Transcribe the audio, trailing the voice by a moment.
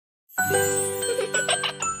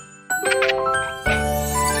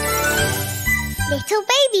Little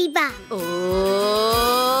baby bar.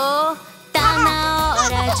 Oh, tá na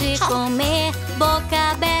hora de comer.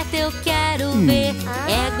 Boca aberta eu quero ver.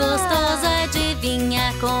 É gostoso,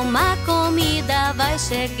 adivinha como a comida vai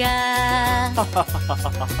chegar.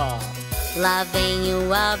 Lá vem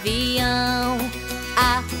o avião,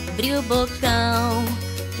 abre o bocão,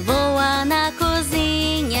 voa na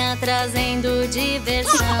cozinha trazendo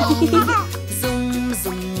diversão. Zum,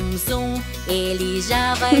 zum, zum, ele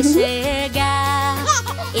já vai chegar.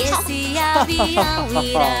 Esse avião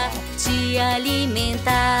irá te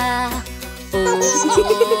alimentar. Oh,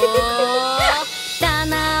 tá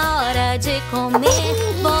na hora de comer.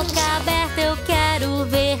 Boca aberta eu quero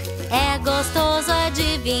ver. É gostoso,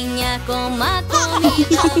 adivinha como a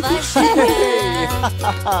comida vai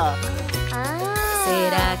chegar.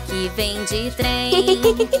 Será que vem de trem?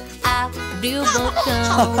 Abre o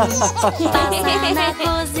bocão, passa na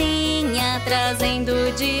cozinha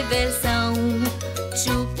trazendo diversão.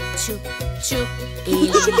 Chup, chup, chup,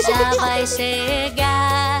 ele já vai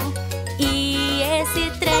chegar. E esse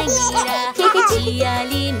trem irá te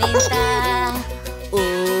alimentar. Oh,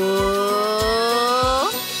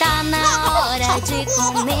 tá na hora de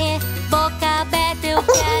comer. Boca aberta eu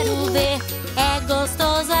quero ver. É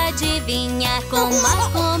gostoso, adivinha como a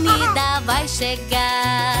comida vai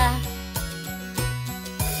chegar.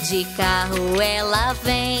 De carro ela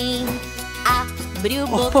vem, abre o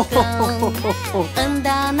bocão,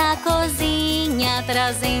 anda na cozinha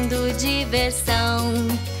trazendo diversão.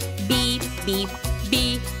 Bip, bip,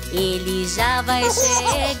 bip, ele já vai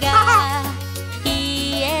chegar.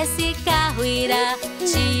 E esse carro irá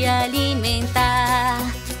te alimentar.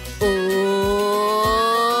 Oh,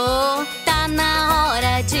 tá na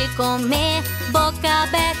hora de comer. Boca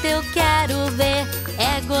aberta eu quero ver.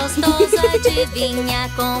 É gostoso, adivinha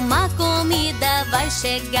como a comida vai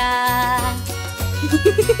chegar.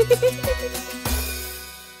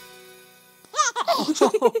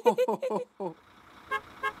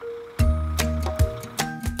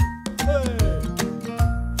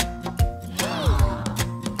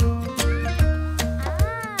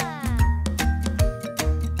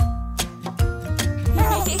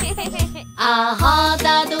 A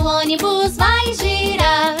roda do ônibus vai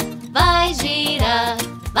girar, vai girar,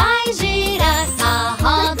 vai girar. A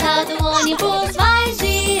roda do ônibus vai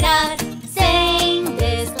girar sem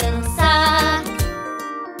descansar.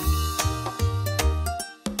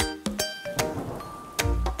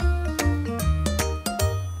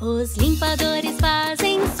 Os limpadores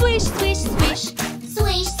fazem swish, swish, swish.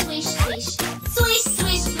 Swish, swish, swish. Swish,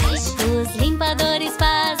 swish, swish. Os limpadores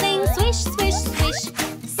fazem swish, swish, swish.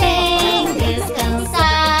 Sem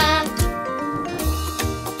descansar.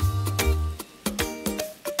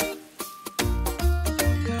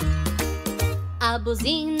 A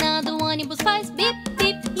buzina do ônibus faz bip,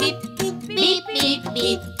 bip, bip. Bip, bip,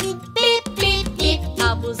 bip. Bip, bip, bip.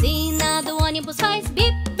 A buzina do ônibus faz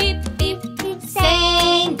bip, bip, bip.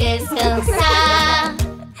 Sem descansar.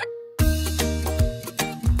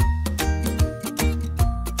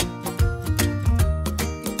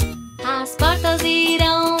 As portas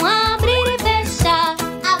irão abrir e fechar.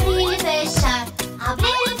 Abrir e fechar. Abrir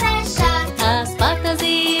e fechar. As portas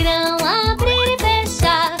irão abrir e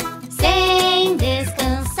fechar sem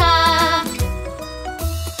descansar.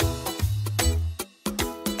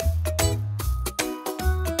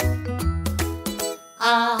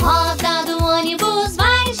 A roda do ônibus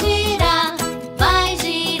vai girar, vai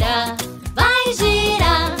girar, vai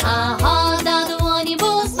girar. A roda do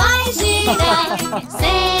ônibus vai girar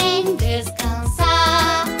sem descansar.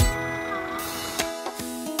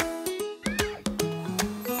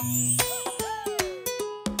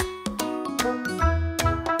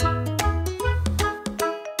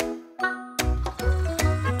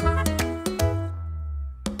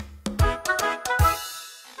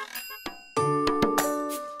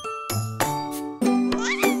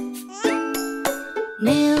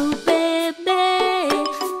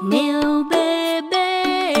 Meu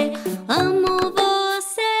bebê, amo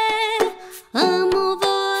você.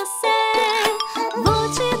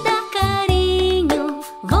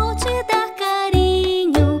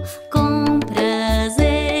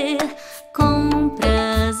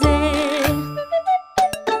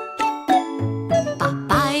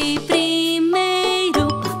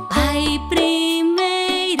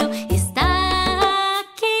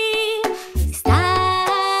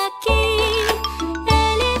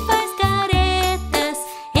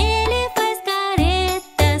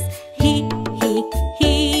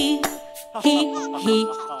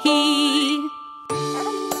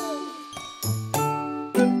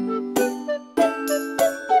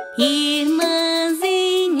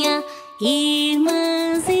 Irmãzinha,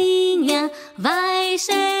 irmãzinha, vai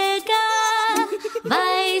chegar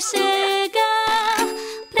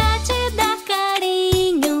pra te dar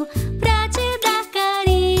carinho, pra te dar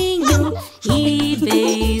carinho e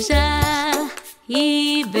beijar,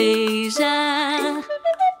 e beijar.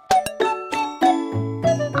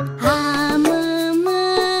 A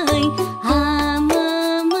mamãe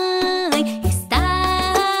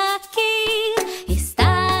está aqui,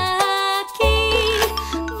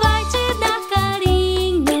 vai te dar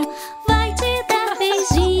carinho, vai te dar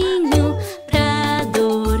beijinho pra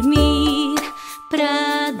dormir,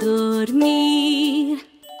 pra dormir.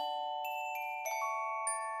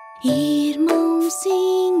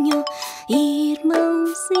 Irmãozinho,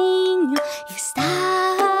 irmãozinho, está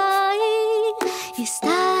aí,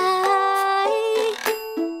 está aí.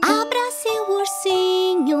 Abra seu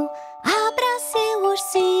ursinho, abra seu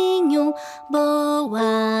ursinho.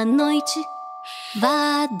 Boa noite,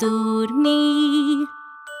 vá dormir.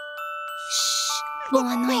 Shhh,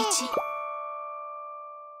 boa noite.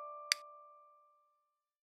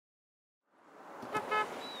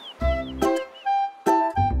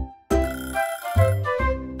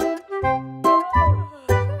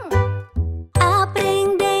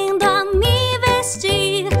 Aprendendo a me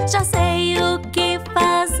vestir, já sei o que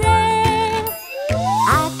fazer.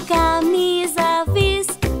 A camisa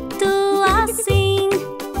visto assim,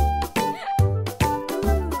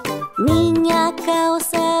 minha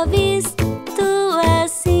calça visto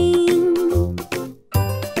assim,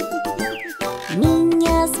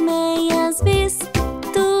 minhas meias visto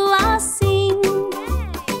assim,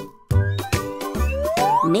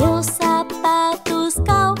 meus sapatos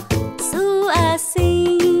calço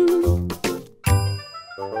assim.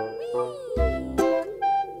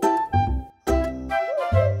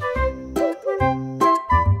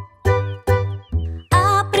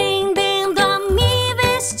 Aprendendo a me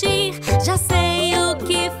vestir, já sei o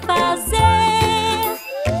que fazer.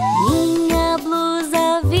 Minha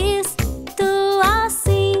blusa visto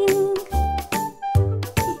assim,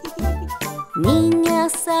 minha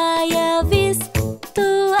saia visto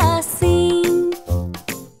assim,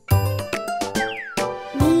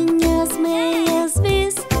 minhas meias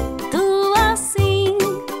visto assim,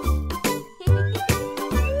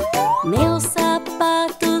 meus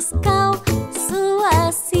sapatos calço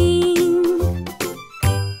assim.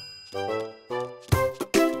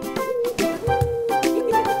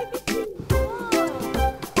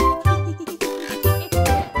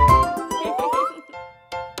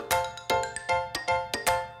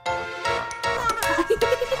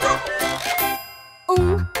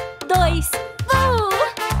 Dois,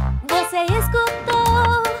 você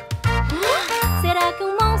escutou? Será que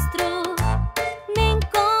um monstro me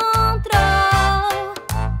encontrou?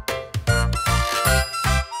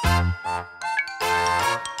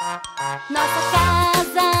 Nossa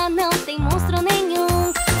casa não tem monstro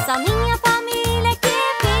nenhum, só minha família que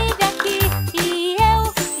vive aqui. E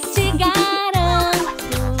eu te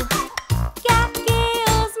garanto que aqui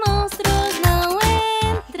os monstros não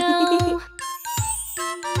entram.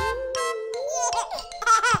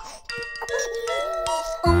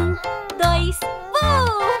 Dois,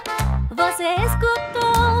 você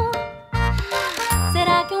escutou?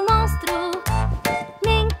 Será que um monstro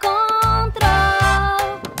me encontrou?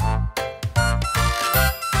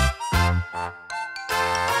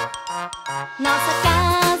 Nossa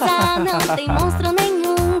casa não tem monstro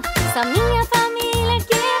nenhum, só minha família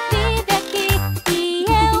que vive aqui. E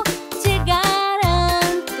eu te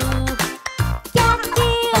garanto que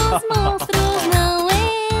aqui os monstros não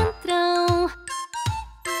entram.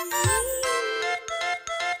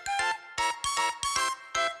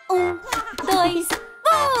 Dois,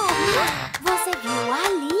 você viu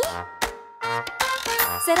ali?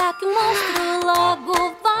 Será que um monstro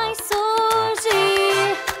logo vai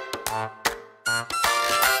surgir?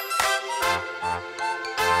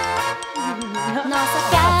 Nossa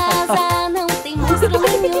casa não tem monstro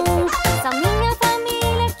nenhum, só minha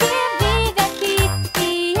família que vive aqui.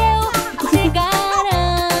 E eu te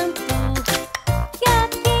garanto que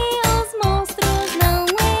aqui os monstros não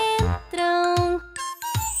entram.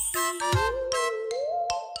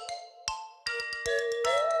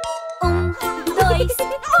 Dois,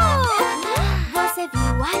 você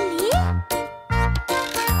viu ali?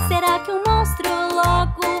 Será que um monstro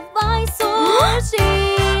logo vai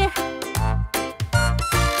surgir?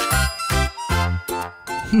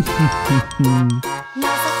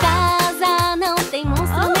 Nossa casa não tem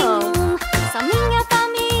monstro nenhum, só minha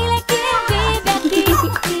família que vive aqui.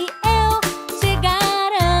 E eu te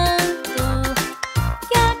garanto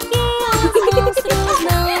que aqui os monstros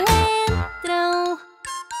não entram.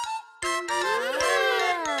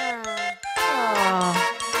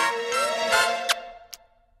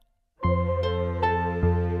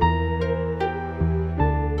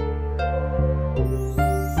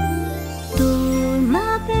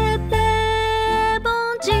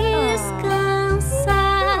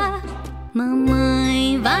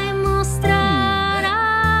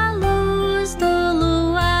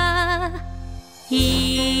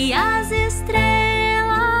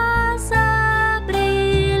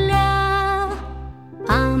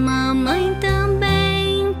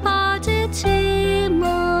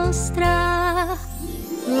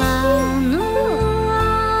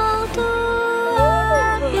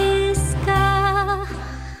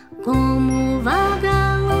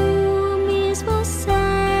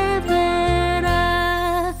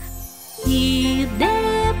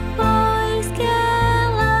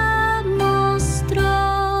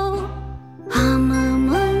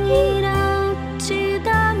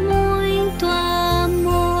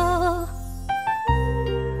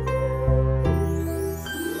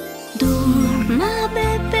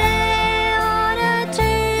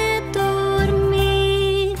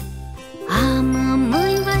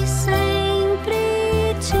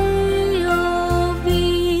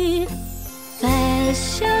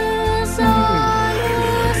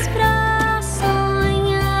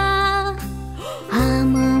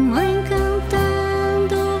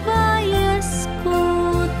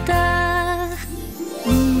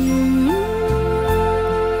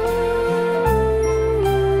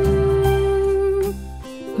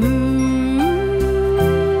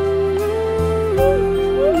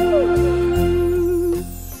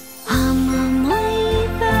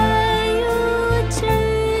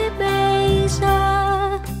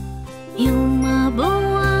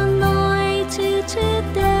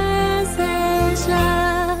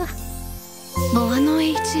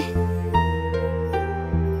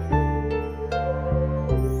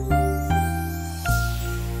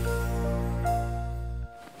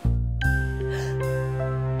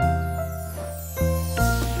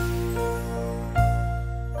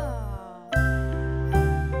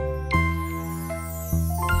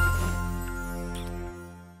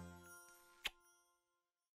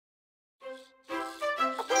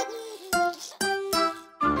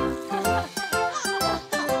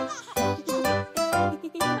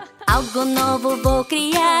 Algo novo vou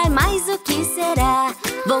criar, mas o que será?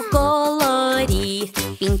 Vou colorir,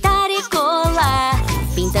 pintar e colar.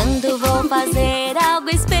 Pintando vou fazer algo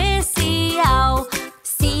especial.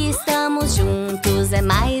 Se estamos juntos é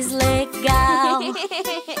mais legal.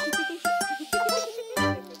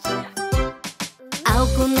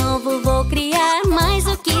 Algo novo vou criar, mas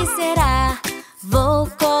o que será? Vou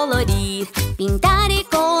colorir, pintar e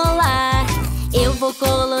colar. Eu vou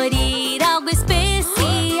colorir algo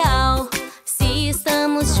especial. Se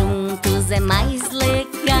estamos juntos é mais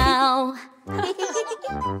legal.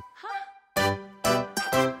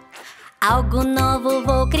 Algo novo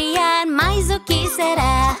vou criar, mas o que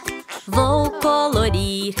será? Vou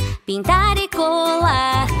colorir, pintar e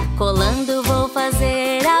colar. Colando vou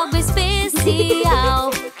fazer algo especial.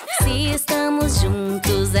 Se estamos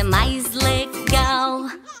juntos é mais legal.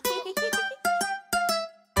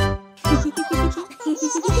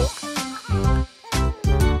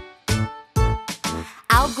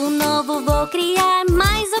 Algo novo vou criar,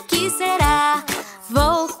 mas o que será?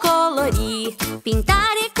 Vou colorir,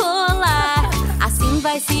 pintar e colar. Assim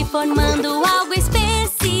vai se formando algo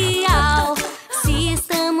especial. Se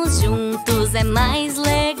estamos juntos é mais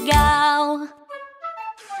legal.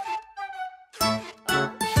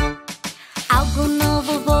 Algo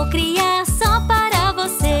novo vou criar só para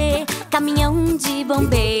você. Caminhão de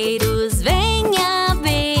bombeiros, venha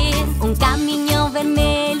ver. Um caminhão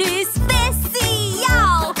vermelho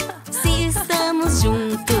especial. Se estamos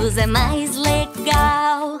juntos é mais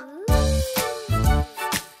legal.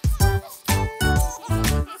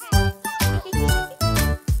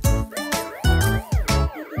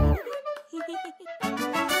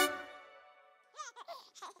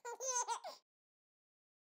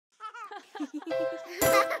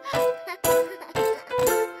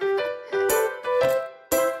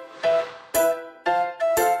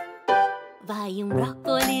 Vai um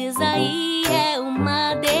brócolis aí, é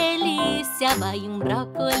uma delícia. Vai um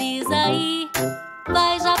brócolis aí,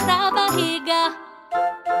 vai já pra barriga.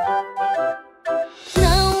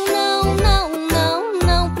 Não, não, não, não,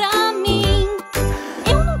 não pra mim.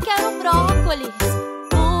 Eu não quero brócolis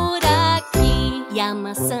por aqui. E a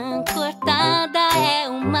maçã cortada é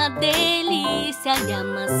uma delícia. E a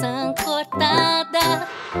maçã cortada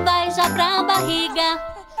vai já pra barriga.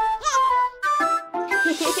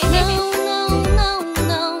 Não, não, não,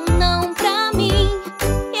 não, não pra mim.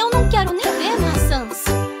 Eu não quero nem ver maçãs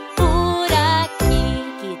por aqui.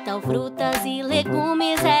 Que tal frutas e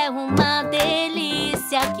legumes? É uma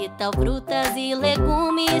delícia. Que tal frutas e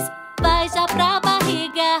legumes? Vai já pra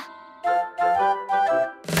barriga.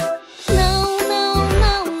 Não, não,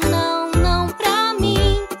 não, não, não pra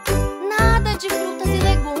mim. Nada de frutas e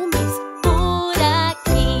legumes por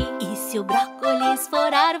aqui. E se o brócolis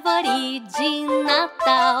for árvore de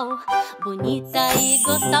Natal, bonita e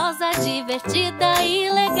gostosa, divertida e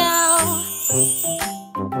legal.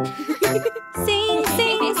 Sim,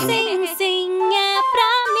 sim, sim, sim, é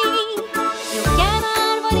pra mim. Eu quero a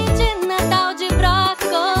árvore de Natal de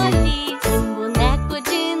brócolis, um boneco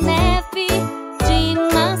de neve de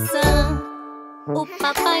maçã. O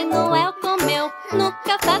Papai Noel comeu no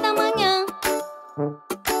café da manhã.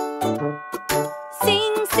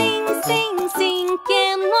 Sim, sim, sim, sim, que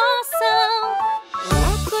emoção!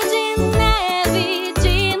 Boneco de neve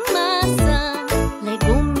de maçã,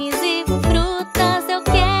 legumes e frutas eu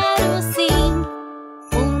quero sim.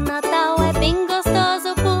 O Natal é bem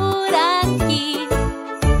gostoso por aqui.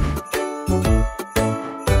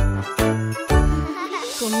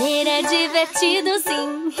 Comer é divertido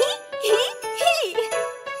sim.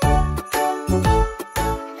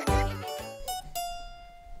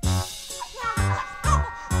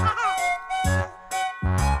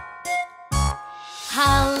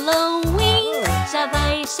 Halloween já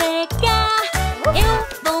vai chegar, eu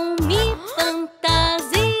vou me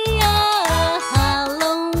fantasiar.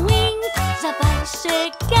 Halloween já vai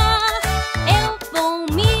chegar, eu vou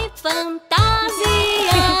me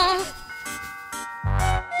fantasiar.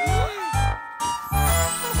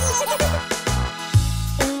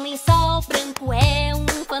 Um lençol branco é um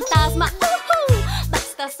fantasma.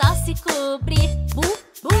 Basta só se cobrir.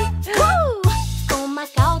 Com uma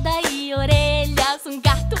cauda e orelhas, um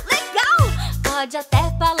gato legal pode até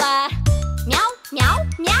falar miau, miau,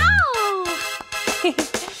 miau.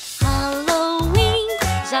 Halloween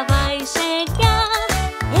já vai chegar,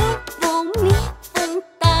 eu vou me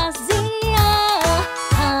fantasiar.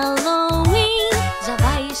 Halloween já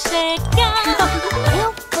vai chegar,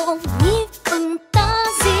 eu vou me fantasiar.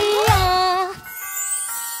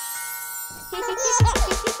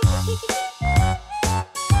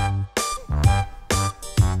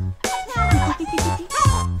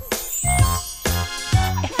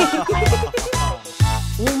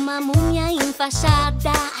 Uma múmia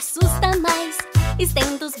enfaixada assusta mais.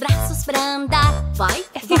 Estenda os braços pra andar. Vai,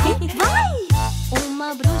 vai, vai!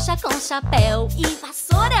 Uma bruxa com chapéu e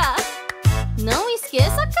vassoura. Não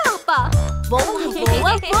esqueça a capa. Voa,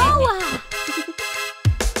 voa, voa!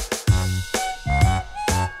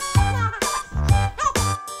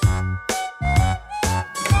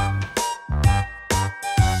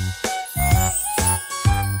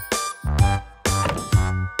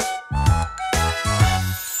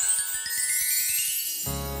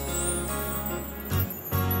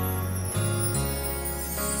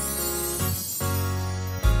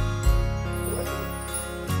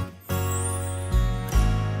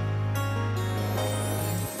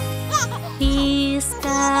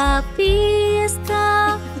 Pisca,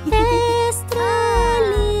 pisca, estrelinha,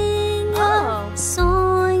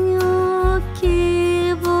 sonho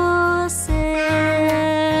que você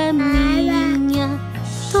é minha.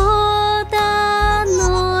 Toda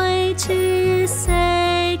noite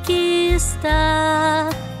sei que está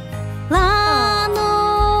lá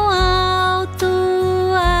no alto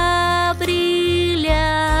a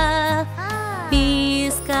brilhar.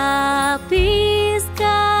 Pisca, pisca,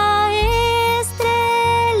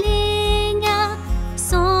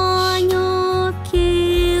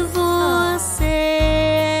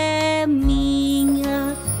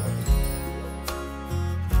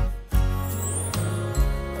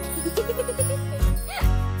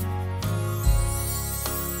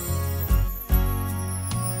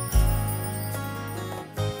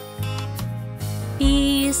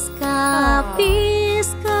 pisca,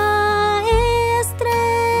 pisca,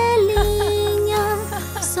 estrelinha,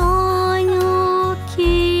 sonho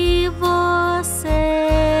que você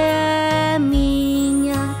é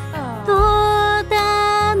minha.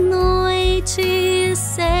 Toda noite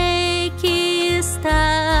sei que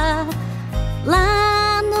está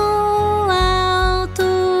lá no alto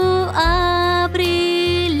a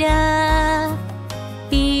brilhar.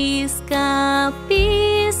 Pisca,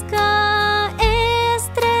 pisca,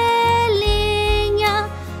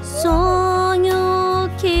 sonho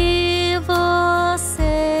que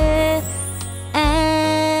você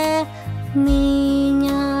é minha.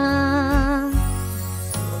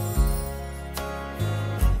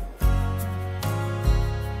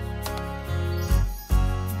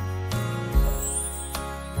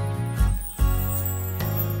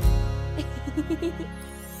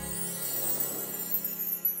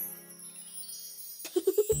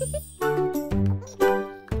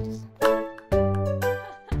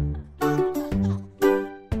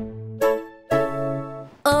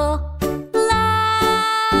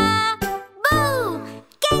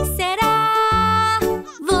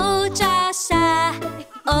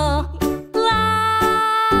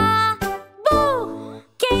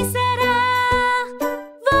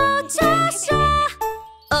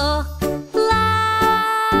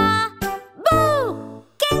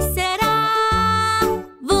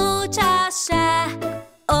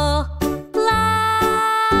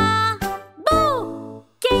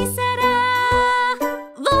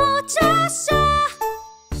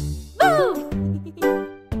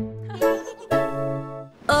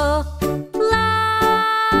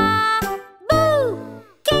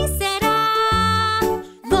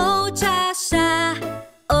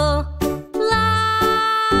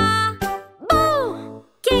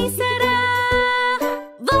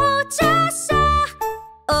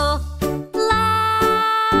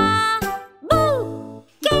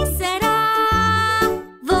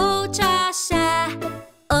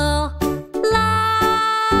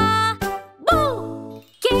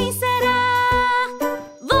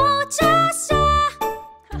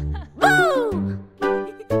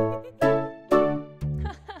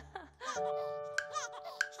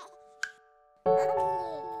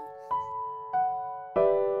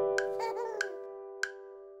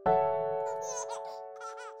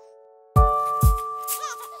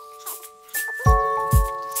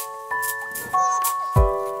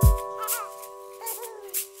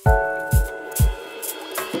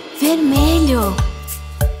 Vermelho,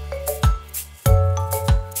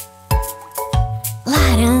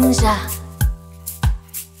 laranja,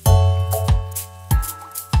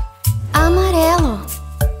 amarelo,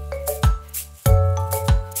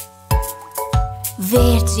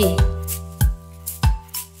 verde,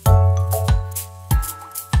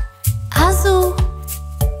 azul,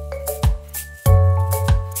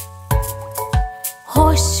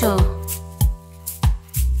 roxo,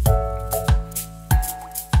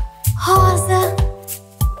 rosa,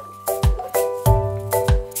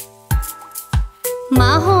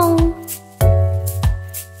 marrom,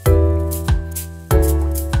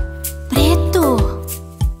 preto,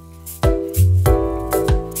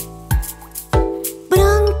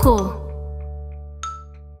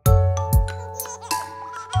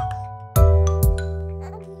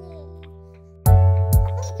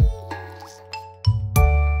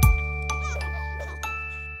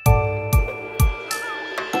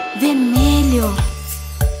 vermelho,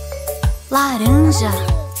 laranja,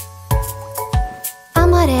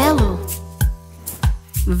 amarelo,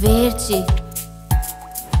 verde,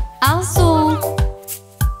 azul,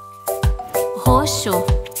 roxo,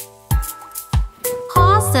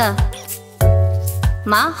 rosa,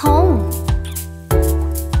 marrom,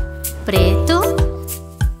 preto,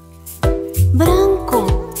 branco.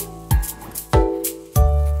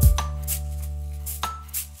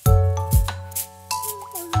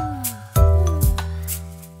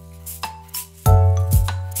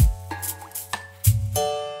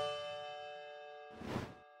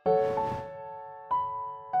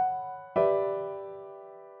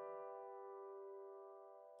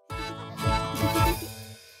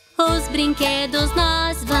 Os brinquedos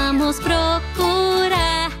nós vamos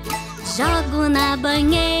procurar. Jogo na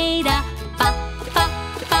banheira, pá, pá,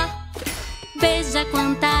 pá. Veja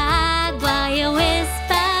quanta água eu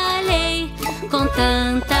espalhei. Com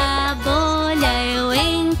tanta bolha eu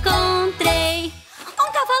encontrei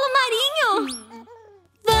um cavalo marinho.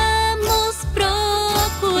 Vamos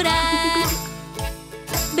procurar.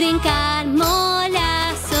 Brincar,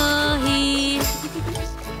 molhar, sorrir.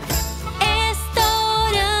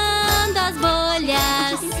 Estourando as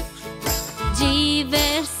bolhas.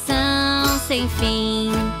 Diversão sem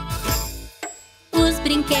fim. Os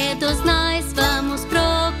brinquedos nós vamos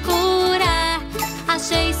procurar.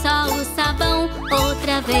 Achei só o sabão,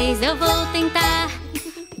 outra vez eu vou tentar.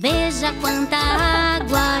 Veja quanta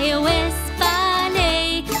água eu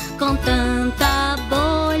espalhei. Com tanta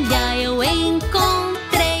bolha eu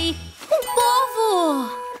encontrei um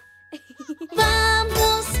povo.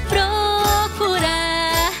 Vamos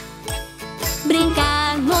procurar.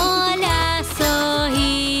 Brincar, molhar,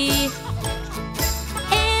 sorrir.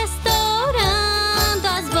 Estourando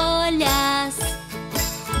as bolhas.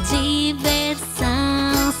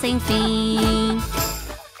 Diversão sem fim.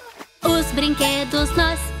 Os brinquedos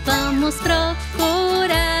nós vamos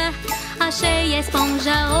procurar. Achei a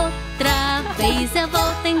esponja, outra vez eu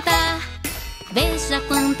vou tentar. Veja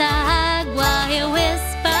quanta água eu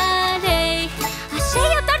espalhei.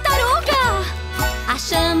 Achei a tartaruga.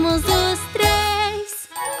 Achamos os três.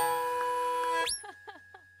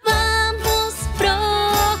 Vamos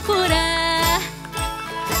procurar.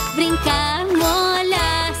 Brincar,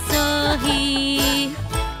 molhar, sorrir.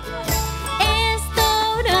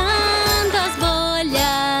 Estourando as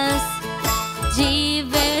bolhas.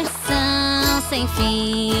 Diversão sem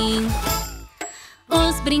fim.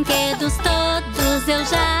 Os brinquedos todos eu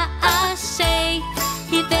já achei.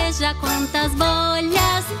 E veja quantas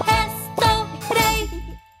bolhas estourei.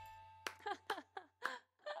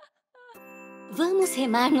 Vamos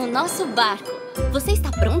remar no nosso barco. Você está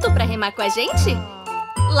pronto para remar com a gente?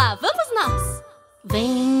 Lá vamos nós!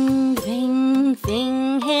 Vem, vem,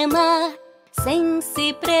 vem remar, sem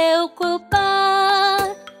se preocupar.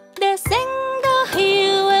 Descendo o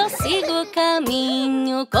rio eu sigo o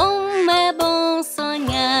caminho, como é bom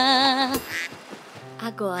sonhar.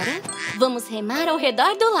 Agora, vamos remar ao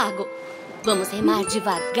redor do lago. Vamos remar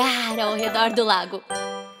devagar ao redor do lago.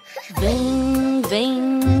 Vem,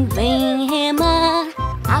 vem, vem remar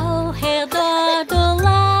ao redor do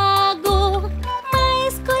lago.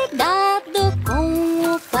 Mas cuidado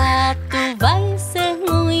com o pato, vai ser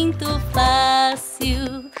muito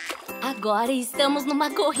fácil. Agora estamos numa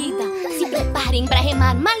corrida. Se preparem para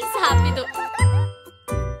remar mais rápido.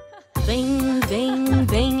 Vem, vem,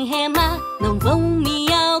 vem remar, não vão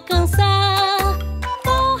me alcançar.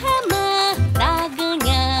 Vou remar pra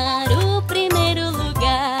ganhar o primeiro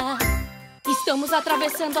lugar. Estamos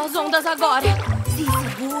atravessando as ondas agora. Se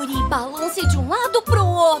segure e balance de um lado pro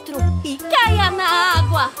outro e caia na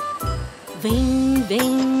água. Vem,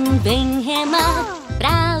 vem, vem remar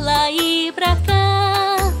pra lá e pra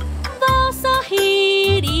cá. Vou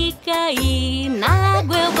sorrir e cair, na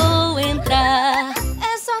água eu vou entrar.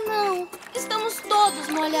 Essa não, estamos todos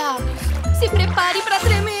molhados. Se prepare pra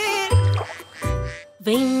tremer.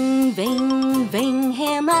 Vem, vem, vem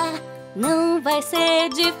remar, não vai ser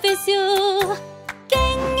difícil.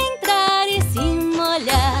 Quem entrar e se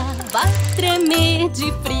molhar vai tremer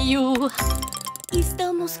de frio.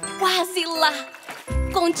 Estamos quase lá.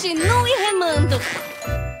 Continue remando.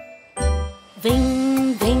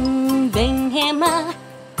 Vem, vem, vem remar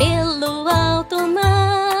pelo alto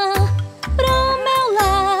mar. Pro meu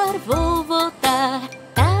lar vou voltar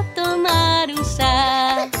pra tomar um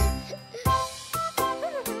chá.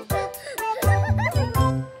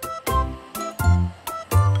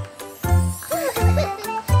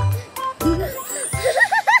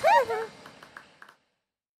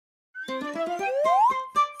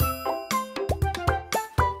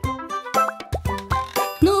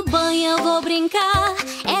 No banho eu vou brincar,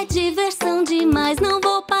 é diversão demais, não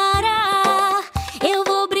vou parar. Eu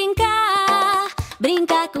vou brincar,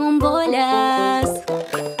 brincar com bolhas.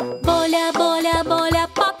 Bolha, bolha, bolha,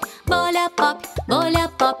 pop, bolha, pop, bolha,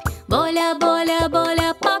 pop, bolha, bolha,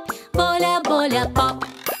 bolha, pop, bolha, bolha, pop.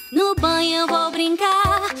 No banho eu vou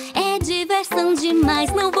brincar, é diversão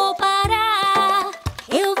demais, não vou parar.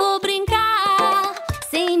 Eu vou brincar,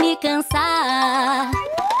 sem me cansar.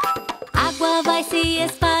 Água vai se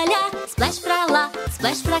espalhar, splash pra lá,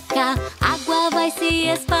 splash pra cá. Água vai se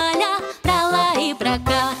espalhar, pra lá e pra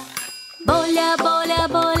cá. Bolha, bolha,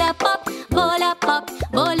 bolha, pop, bolha, pop,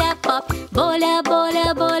 bolha, pop, bolha,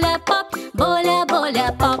 bolha, bolha, pop, bolha,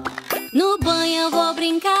 bolha, pop. No banho eu vou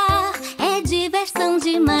brincar, é diversão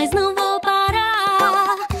demais, não vou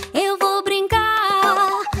parar. Eu vou brincar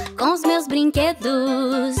com os meus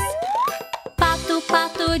brinquedos. Pato,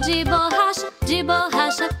 pato de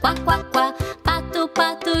borracha, quá, quá, quá. Pato,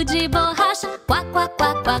 pato de borracha, quá, quá,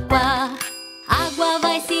 quá, quá, quá. Água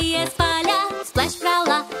vai se espalhar, splash pra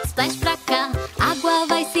lá, splash pra cá. Água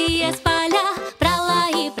vai se espalhar, pra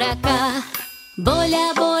lá e pra cá.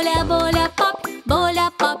 Bolha, bolha, bolha, pop,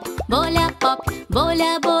 bolha, pop, bolha, pop,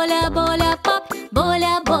 bolha, bolha, bolha, pop,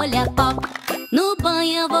 bolha, bolha, pop. No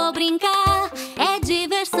banho eu vou brincar, é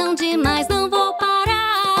diversão demais, não vou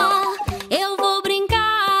parar. Eu vou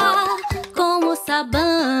brincar com o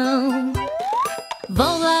sabão.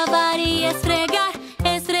 Vou lavar e esfregar,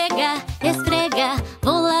 esfregar, esfregar.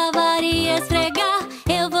 Vou lavar e esfregar,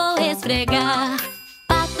 eu vou esfregar.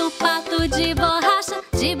 Pato, pato de borracha,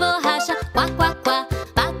 quá, quá, quá.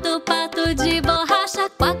 Pato, pato de borracha,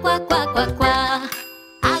 quá, quá, quá, quá, quá.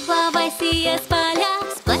 Água vai se espalhar,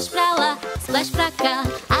 splash pra lá, splash pra cá.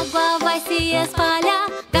 Água vai se espalhar,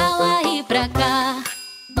 pra lá e pra cá.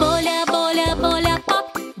 Bolha, bolha, bolha,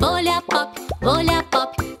 pop, bolha, pop, bolha,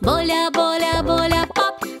 pop, bolha, bolha, bolha,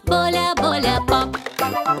 pop, bolha, bolha, pop.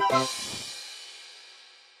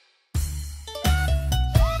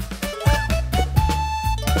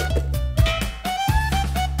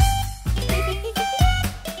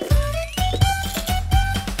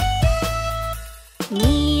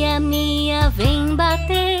 Mia, Mia, vem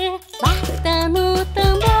bater, bata no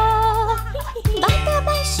tambor. Bata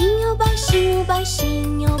baixinho, baixinho,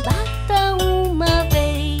 baixinho, bata uma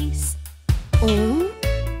vez. Um.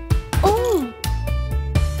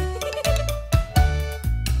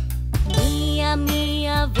 Mia,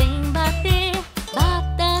 Mia, vem bater,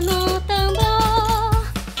 bata no tambor.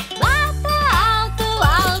 Bata alto,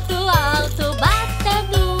 alto, alto, bata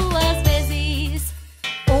duas vezes.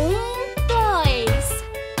 Dois.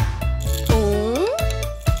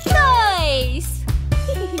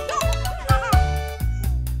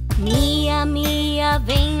 Mia, Mia,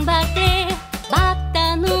 vem bater,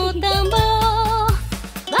 bata no tambor.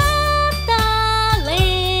 Bata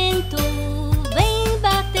lento, vem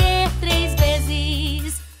bater 3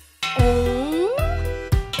 vezes.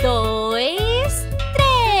 2,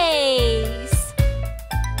 3.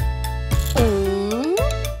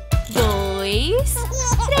 2,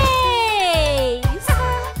 3.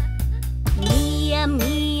 Mia,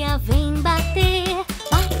 Mia, vem bater,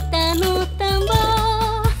 bata no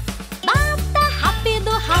tambor. Bata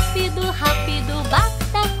rápido, rápido, rápido,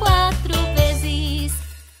 bata 4 vezes.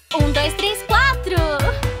 2, 3, 4.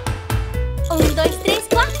 2, 3,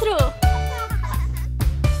 4.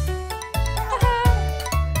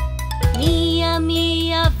 Mia,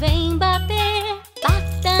 Mia, vem bater,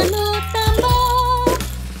 bata no tambor.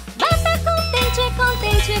 Bata contente,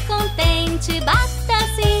 contente, contente, bata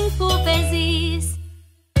 5 vezes.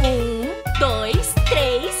 2,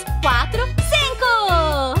 3, 4, 5.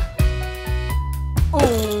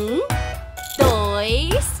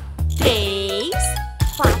 2, 3,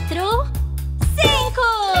 4, 5.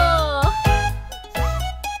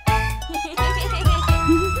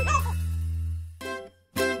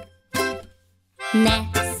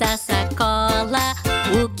 Nessa sacola,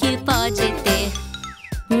 o que pode ter?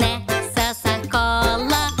 Nessa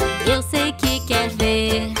sacola, eu sei que quer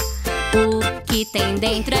ver. O que tem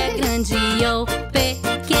dentro é grande ou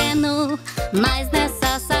pequeno, mas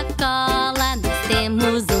nessa sacola nós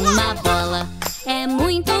temos uma bola. É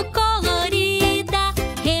muito colorida,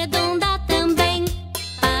 redonda também.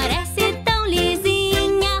 Parece tão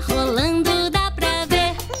lisinha, rolando dá pra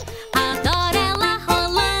ver. Adoro ela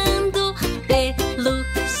rolando pelo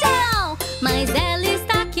chão, mas ela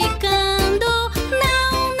está quicando.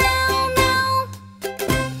 Não, não, não.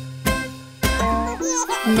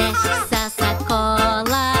 Nessa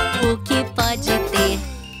sacola, o que pode ter?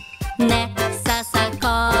 Nessa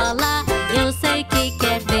sacola, eu sei que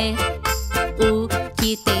quer ver. O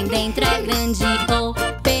que tem dentro é grande ou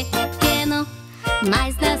pequeno,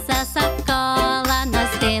 mas nessa sacola nós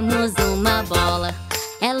temos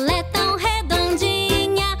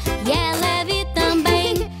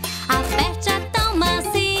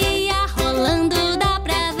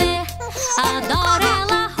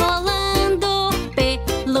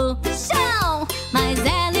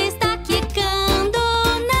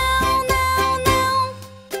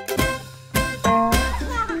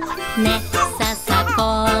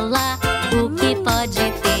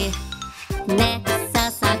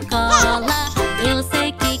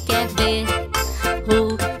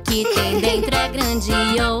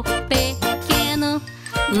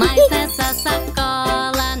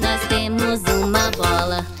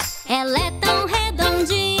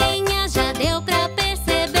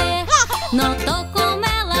Notou como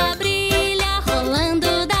ela brilha,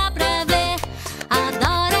 rolando dá pra ver.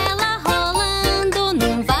 Adoro ela rolando,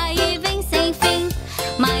 num vai e vem sem fim.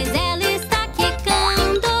 Mas ela está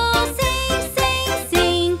quicando, sim, sim,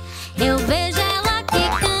 sim. Eu vejo ela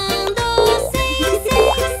quicando, sim,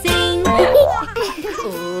 sim, sim.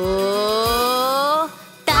 Oh,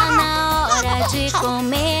 tá na hora de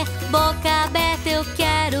comer, boca aberta eu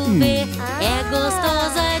quero ver. É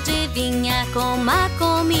gostoso, adivinha como a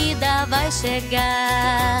comida vai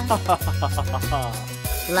chegar.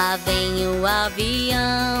 Lá vem o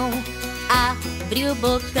avião, abre o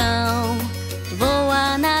bocão,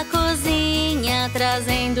 voa na cozinha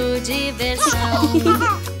trazendo diversão.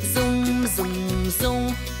 Zum, zum,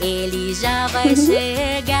 zum, ele já vai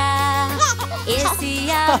chegar. Esse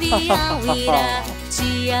avião irá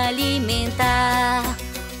te alimentar.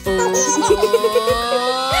 Oh,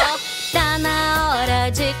 tá na hora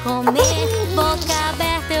de comer, boca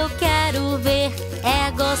aberta eu quero ver.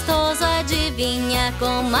 É gostoso, adivinha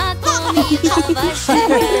como a comida vai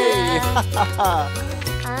chegar.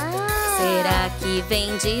 Será que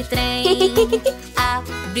vem de trem?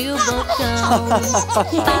 Abre o bocão,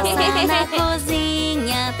 passa na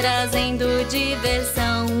cozinha trazendo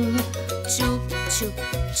diversão. Chup, chup,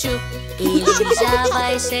 chup, ele já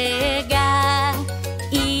vai chegar.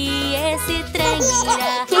 E esse trem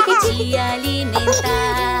irá te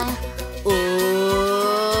alimentar.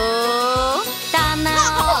 Oh, tá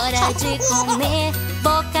na hora de comer,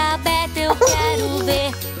 boca aberta eu quero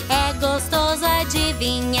ver. É gostoso,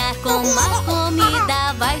 adivinha como a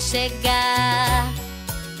comida vai chegar.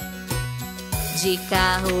 De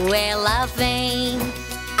carro ela vem,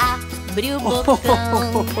 abre o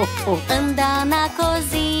bocão, anda na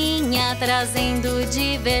cozinha trazendo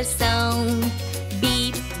diversão.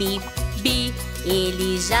 Bi, bi, bi,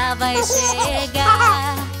 ele já vai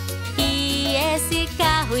chegar. E esse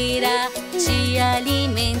carro irá te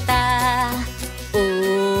alimentar.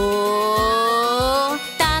 Oh,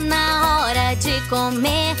 tá na hora de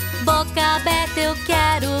comer, boca aberta eu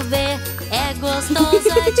quero ver. É gostoso,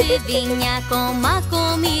 adivinha como a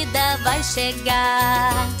comida vai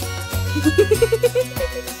chegar.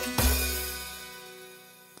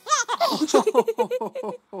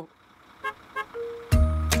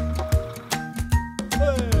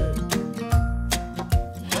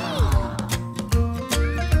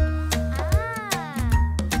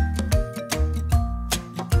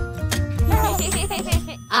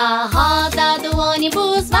 A roda do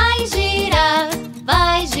ônibus vai girar,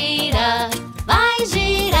 vai girar, vai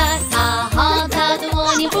girar. A roda do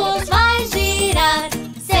ônibus vai girar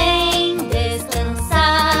sem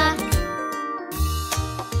descansar.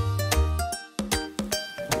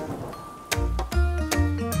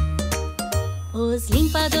 Os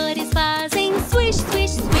limpadores fazem swish,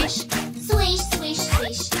 swish, swish. Swish, swish,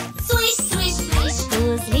 swish, swish, swish, swish.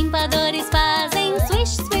 Os limpadores fazem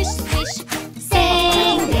swish, swish, swish.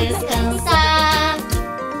 Sem descansar.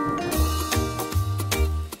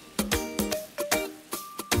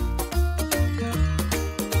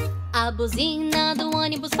 A buzina do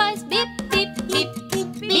ônibus faz bip, bip, bip, bip,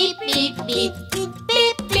 Bip, bip, bip,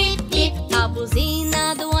 bip, bip, bip. A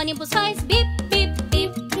buzina do ônibus faz bip, bip,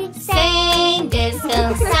 bip, Sem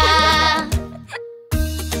descansar.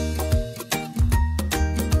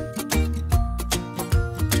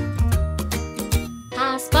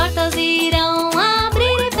 As portas irão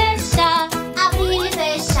abrir e fechar. Abrir e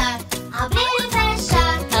fechar, abrir e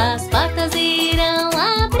fechar. As portas irão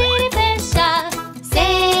abrir e fechar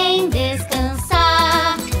Sem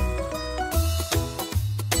descansar.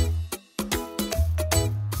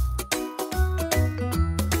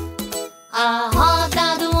 A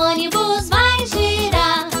roda do ônibus vai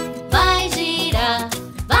girar, vai girar,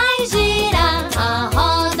 vai girar. A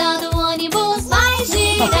roda do ônibus vai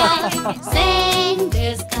girar sem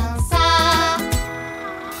descansar.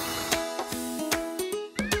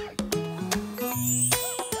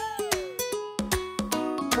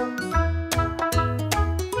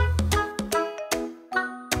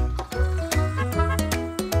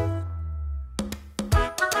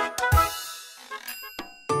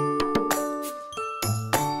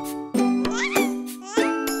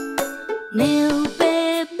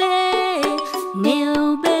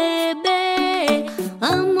 Meu bebê,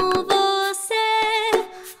 amo você.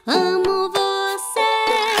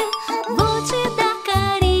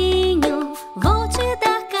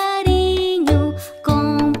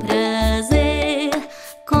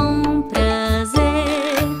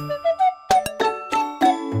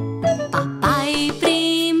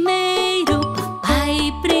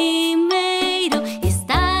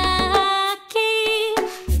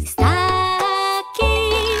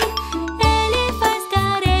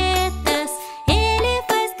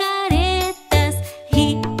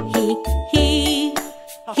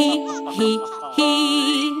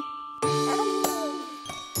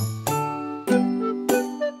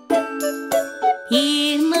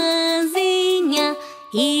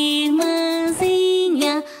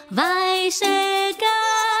 Irmãzinha, vai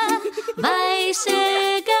chegar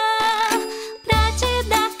pra te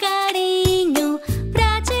dar carinho,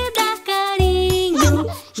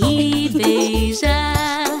 e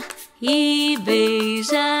beijar, e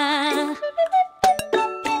beijar.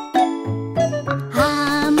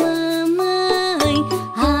 A mamãe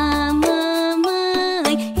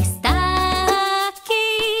está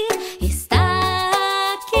aqui,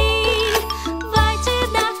 vai te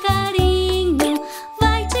dar carinho,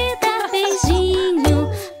 vai te dar beijinho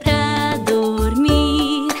pra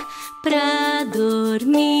dormir, pra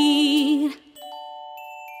dormir.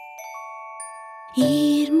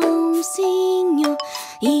 Irmãozinho,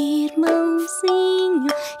 irmãozinho,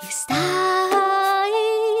 está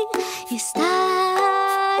aí, está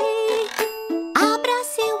aí. Abra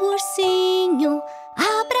seu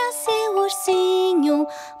ursinho,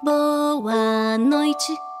 boa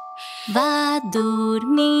noite, vá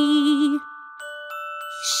dormir.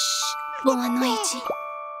 Shhh, boa noite.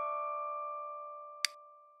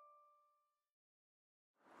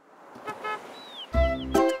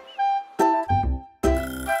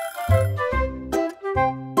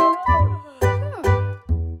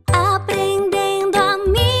 Aprendendo a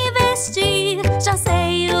me vestir, já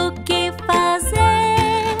sei o que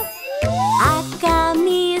fazer. A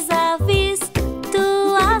camisa visto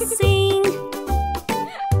assim,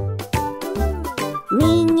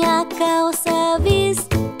 minha calça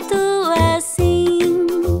visto assim,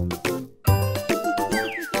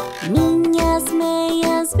 minhas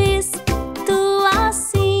meias visto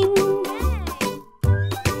assim,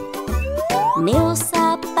 meus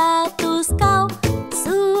sapatos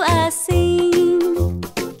calço assim.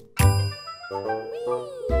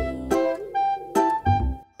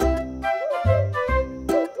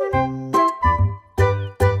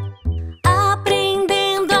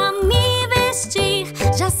 Aprendendo a me vestir,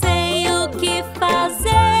 já sei o que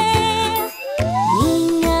fazer.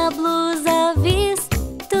 Minha blusa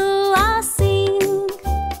visto assim,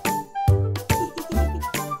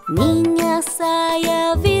 minha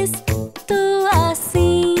saia visto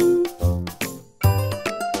assim,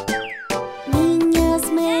 minhas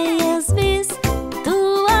meias visto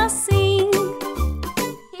assim,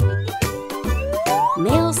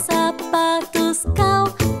 meus sapatos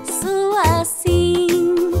calço assim.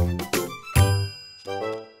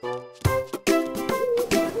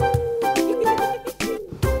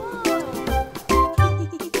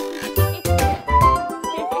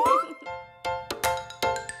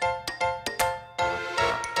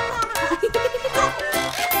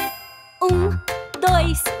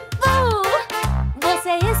 Dois,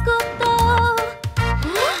 você escutou?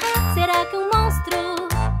 Será que um monstro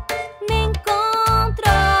me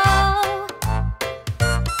encontrou?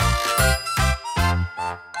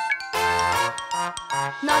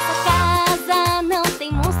 Nossa casa não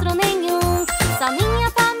tem monstro nenhum, só minha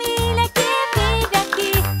família que vive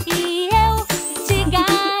aqui. E eu te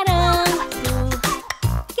garanto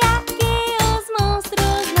que aqui os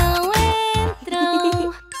monstros não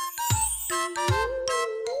entram.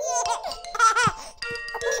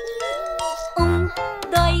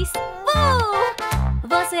 Dois,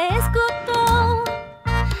 você escutou?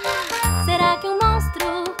 Será que um monstro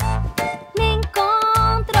me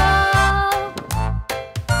encontrou?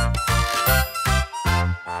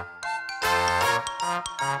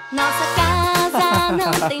 Nossa casa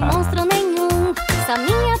não tem monstro nenhum, só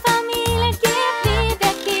minha família que vive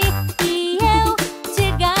aqui. E eu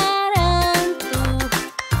te garanto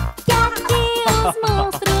que aqui os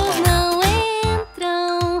monstros não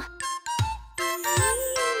entram.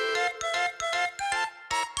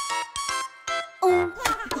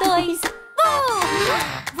 Dois,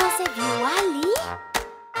 você viu ali?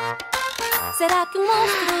 Será que um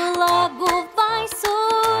monstro logo vai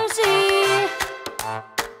surgir?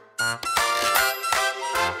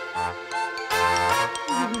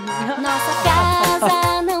 Nossa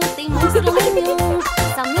casa não tem monstro nenhum,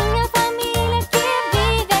 só minha família que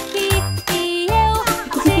vive aqui. E eu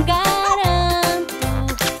te garanto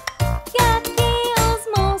que aqui os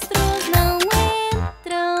monstros não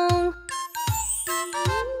entram.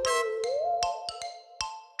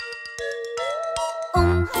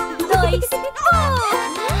 Dois,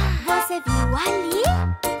 você viu ali?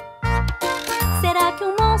 Será que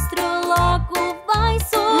um monstro logo vai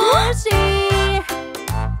surgir?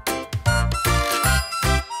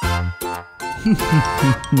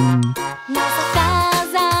 Nossa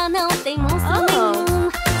casa não tem monstro nenhum,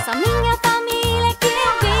 só minha família que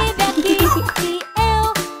vive aqui. E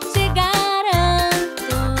eu te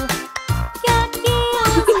garanto que aqui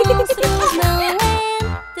os monstros não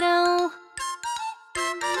entram.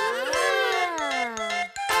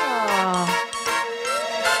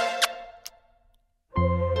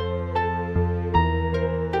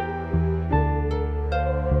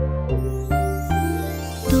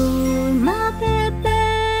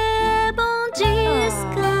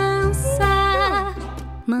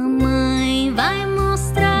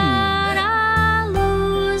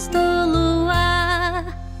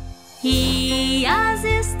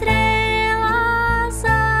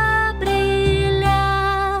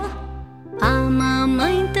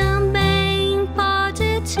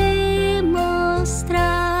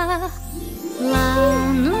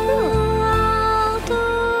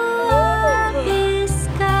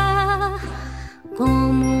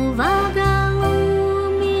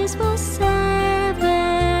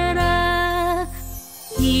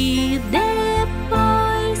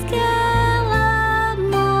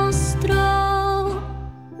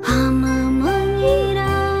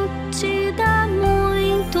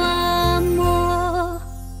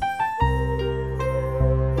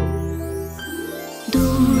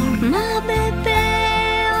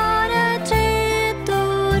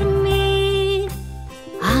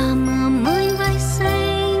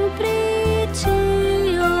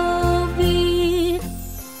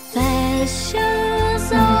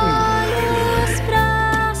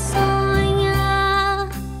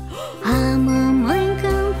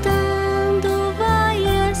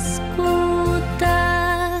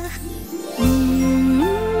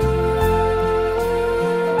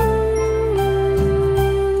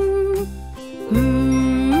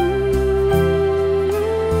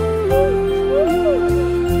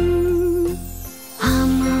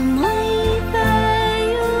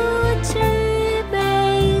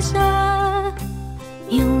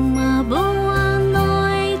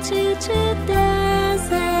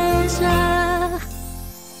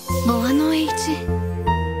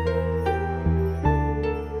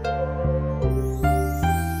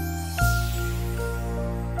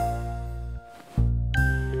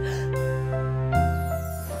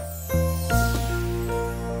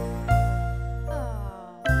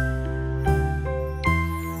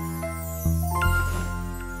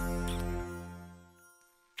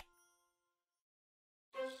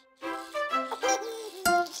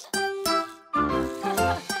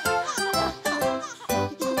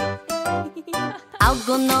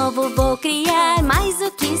 Algo novo vou criar, mas o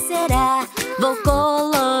que será? Vou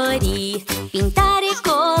colorir, pintar e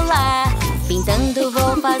colar. Pintando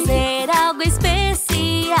vou fazer algo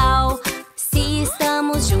especial. Se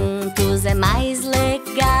estamos juntos é mais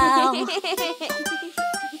legal.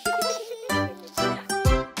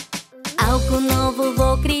 Algo novo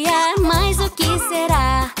vou criar, mas o que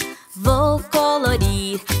será? Vou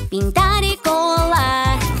colorir, pintar e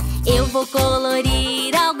colar. Eu vou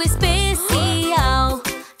colorir algo especial.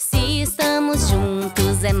 Se estamos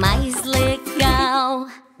juntos é mais legal.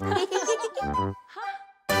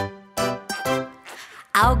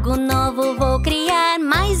 Algo novo vou criar,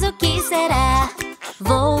 mas o que será?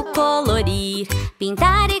 Vou colorir,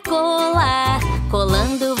 pintar e colar.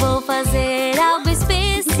 Colando vou fazer algo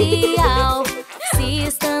especial. Se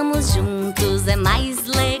estamos juntos é mais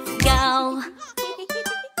legal.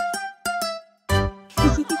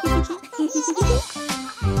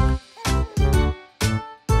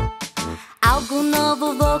 Algo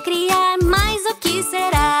novo vou criar, mas o que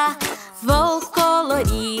será? Vou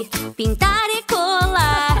colorir, pintar e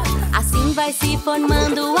colar. Assim vai se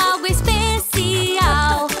formando algo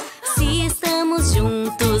especial. Se estamos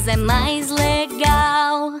juntos é mais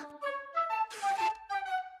legal.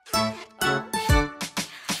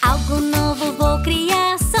 Algo novo vou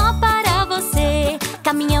criar só para você.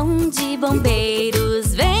 Caminhão de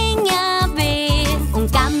bombeiros, venha ver. Um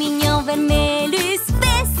caminhão vermelho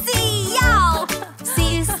especial.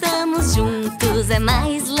 Se estamos juntos é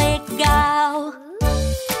mais legal.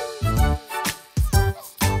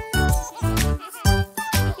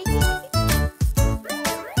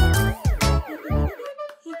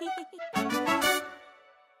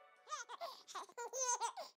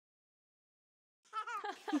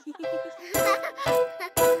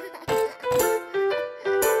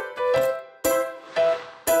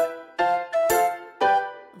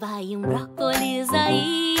 Vai um brócolis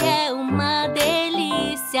aí, é uma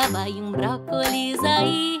delícia. Vai um brócolis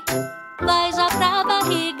aí, vai já pra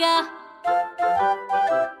barriga.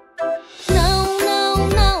 Não, não,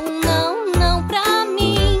 não, não, não pra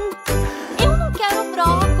mim. Eu não quero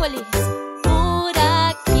brócolis por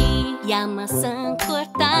aqui. E a maçã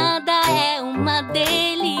cortada é uma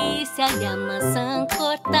delícia. E a maçã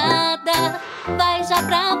cortada vai já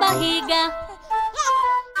pra barriga.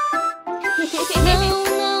 Não,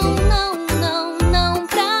 não, não, não, não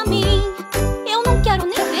pra mim. Eu não quero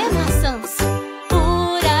nem ver maçãs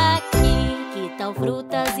por aqui. Que tal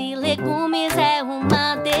frutas e legumes? É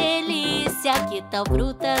uma delícia. Que tal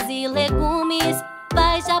frutas e legumes?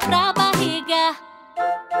 Vai já pra barriga.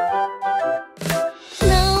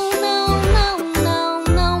 Não, não, não, não,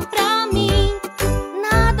 não pra mim.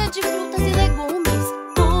 Nada de frutas e legumes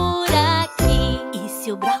por aqui. E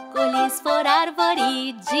se o brócolis for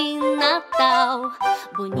árvore de Natal,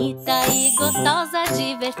 bonita e gostosa,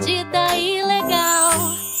 divertida e legal.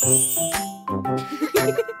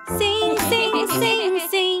 Sim, sim, sim,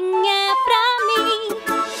 sim, é pra mim.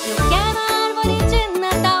 Eu quero a árvore de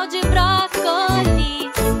Natal de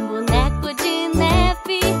brócolis, um boneco de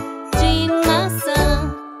neve de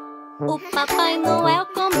maçã. O Papai Noel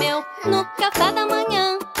comeu no café da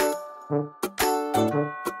manhã.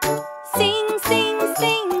 Sim, sim,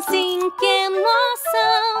 sim, sim, que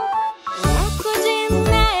emoção! Boneco de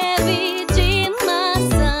neve de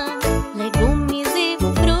maçã, legumes e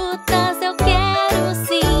frutas eu quero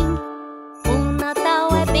sim. O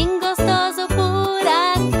Natal é bem gostoso por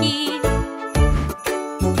aqui.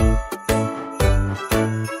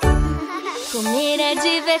 Comer é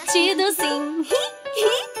divertido sim.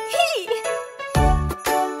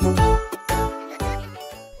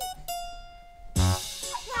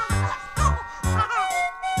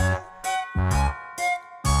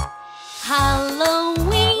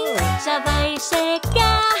 Halloween já vai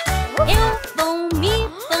chegar, eu vou me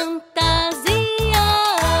fantasiar.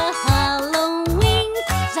 Halloween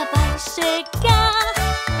já vai chegar,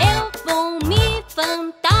 eu vou me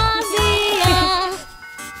fantasiar.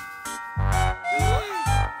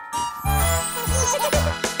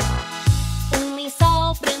 Um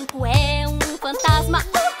lençol branco é um fantasma.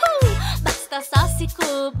 Basta só se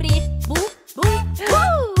cobrir.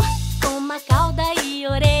 Com uma cauda e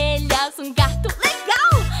orelhas, um gato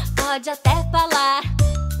legal. Pode até falar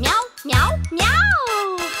miau, miau,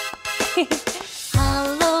 miau.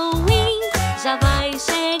 Halloween já vai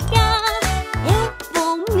chegar, eu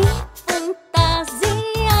vou me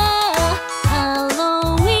fantasiar.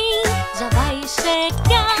 Halloween já vai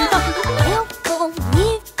chegar, eu vou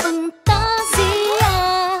me fantasiar.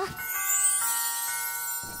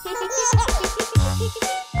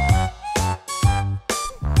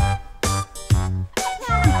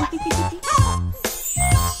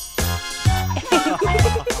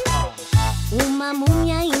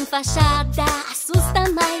 baixada assusta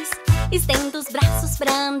mais. Estenda os braços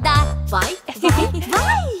pra andar. Vai, vai,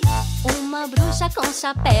 vai! Uma bruxa com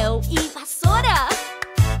chapéu e vassoura.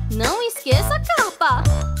 Não esqueça a capa.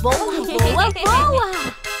 Voa, voa, voa!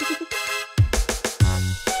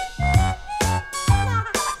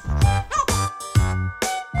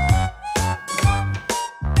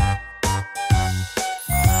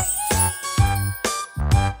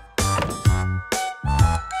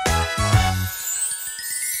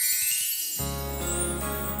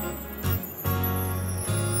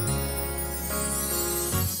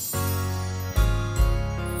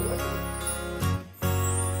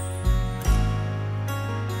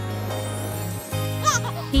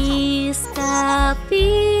 Pisca,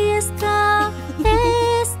 pisca,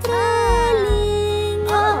 estrelinha,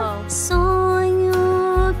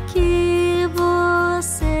 sonho que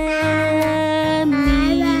você é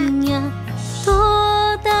minha.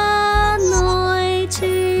 Toda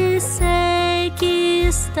noite sei que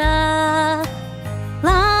está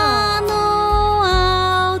lá no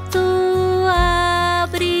alto a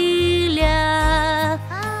brilhar.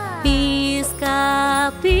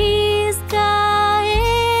 Pisca, pisca,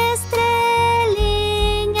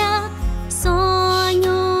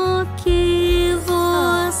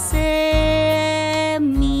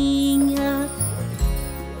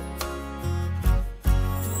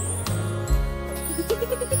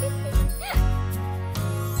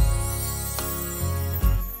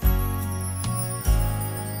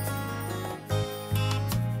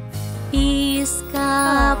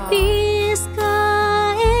 pisca, pisca,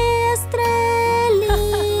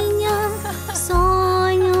 estrelinha,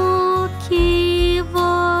 sonho que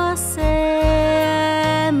você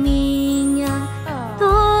é minha.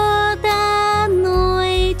 Toda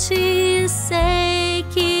noite sei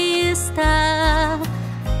que está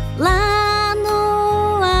lá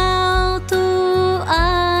no alto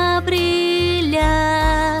a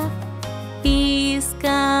brilhar.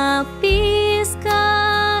 Pisca, pisca,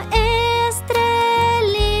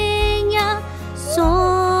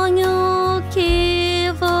 sonho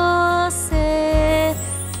que você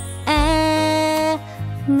é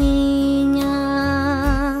minha.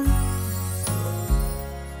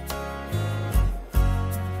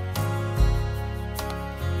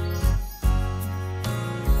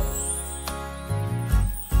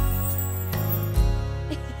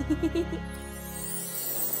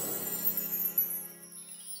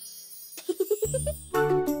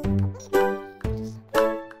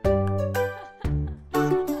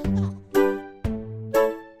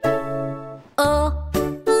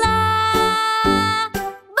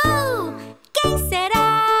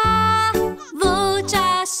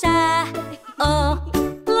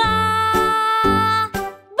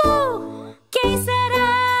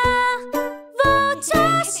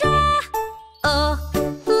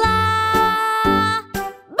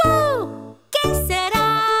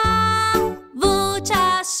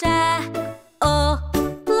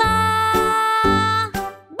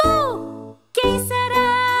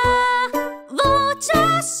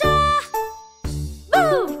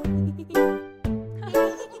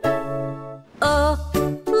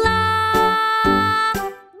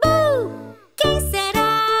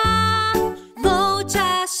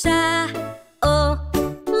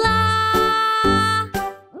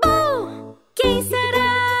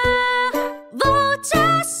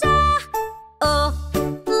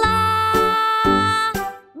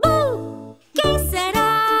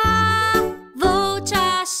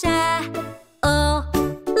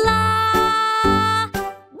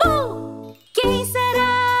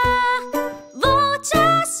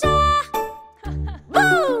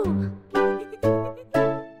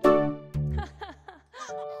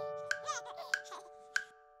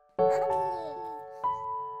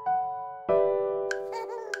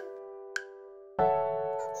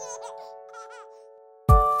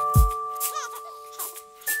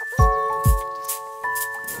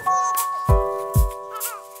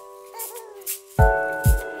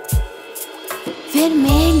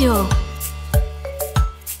 Vermelho,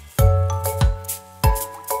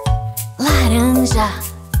 laranja,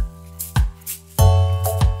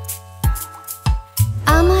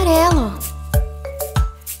 amarelo,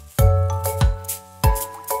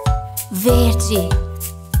 verde,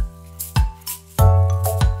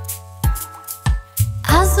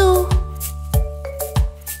 azul,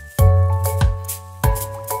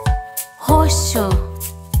 roxo,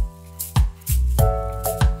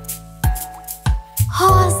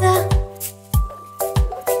 rosa,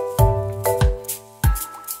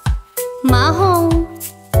 marrom,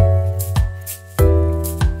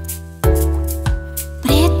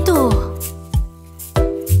 preto,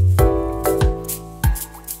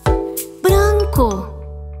 branco.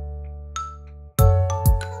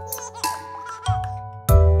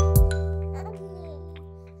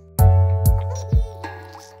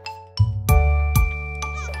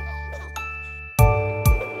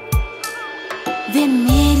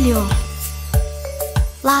 Vermelho,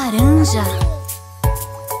 laranja,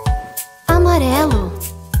 amarelo,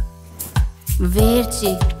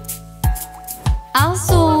 verde,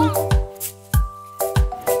 azul,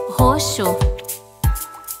 roxo,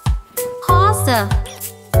 rosa,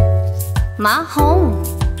 marrom,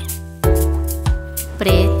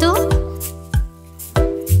 preto,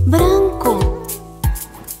 branco.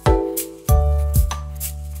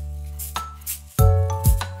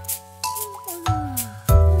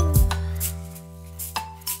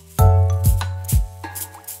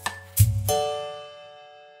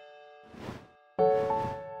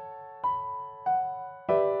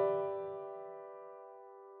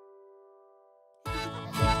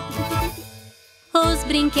 Os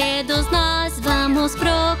brinquedos nós vamos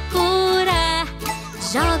procurar.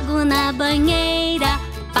 Jogo na banheira,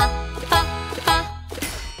 pá, pá, pá.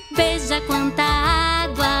 Veja quanta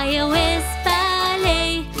água eu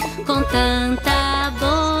espalhei. Com tanta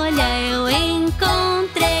bolha eu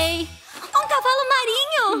encontrei um cavalo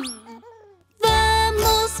marinho.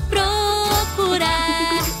 Vamos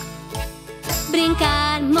procurar.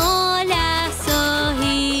 Brincar, molhar,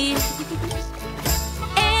 sorrir.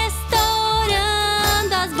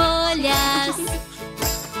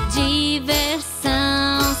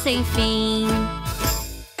 Diversão sem fim.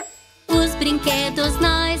 Os brinquedos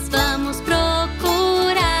nós vamos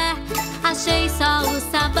procurar. Achei só o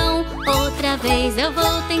sabão, outra vez eu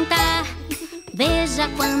vou tentar. Veja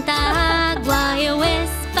quanta água eu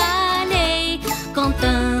espalhei. Com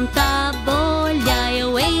tanta bolha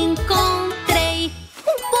eu encontrei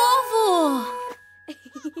um povo.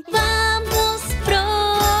 Vamos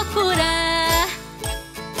procurar.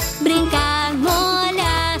 Brincar,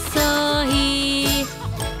 molhar, sorrir.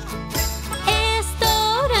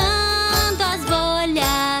 Estourando as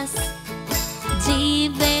bolhas.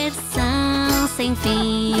 Diversão sem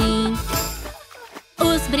fim.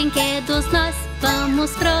 Os brinquedos nós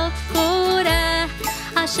vamos procurar.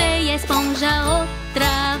 Achei a esponja,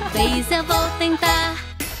 outra vez eu vou tentar.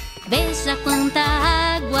 Veja quanta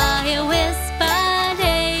água eu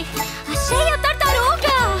espalhei. Achei a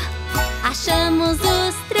tartaruga. Achamos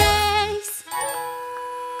os três.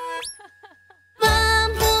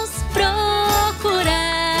 Vamos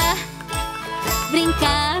procurar.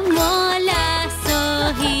 Brincar, molhar,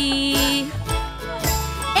 sorrir.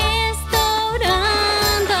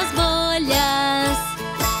 Estourando as bolhas.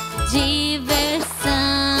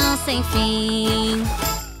 Diversão sem fim.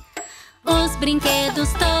 Os brinquedos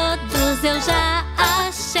todos eu já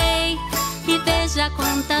achei. E veja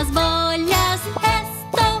quantas bolhas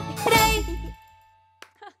estourei.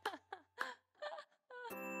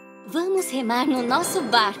 Vamos remar no nosso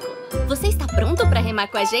barco. Você está pronto para remar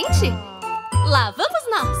com a gente? Lá vamos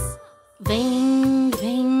nós! Vem,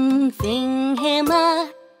 vem, vem remar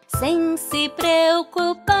sem se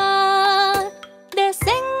preocupar.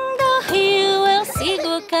 Descendo o rio eu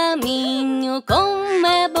sigo o caminho, como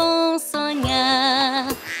é bom sonhar.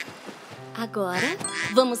 Agora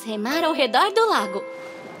vamos remar ao redor do lago.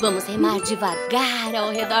 Vamos remar devagar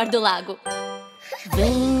ao redor do lago.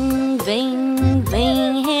 Vem, vem,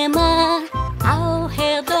 vem remar ao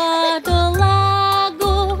redor do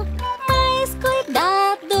lago. Mas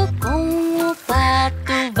cuidado com o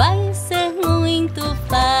pato, vai ser muito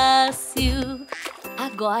fácil.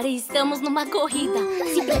 Agora estamos numa corrida.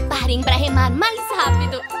 Se preparem para remar mais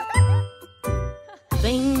rápido.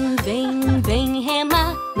 Vem, vem, vem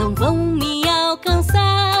remar, não vão me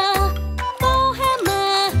alcançar. Vou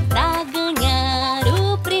remar pra ganhar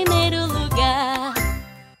o primeiro lugar.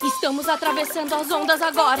 Estamos atravessando as ondas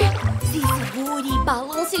agora. Se segure e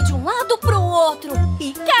balance de um lado pro outro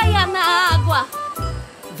e caia na água.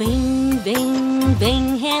 Vem, vem,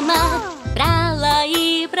 vem remar pra lá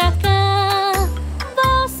e pra cá.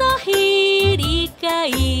 Vou sorrir e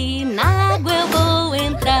cair, na água eu vou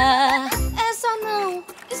entrar. Essa não,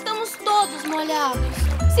 estamos todos molhados.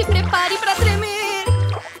 Se prepare pra tremer.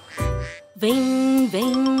 Vem,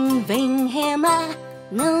 vem, vem remar,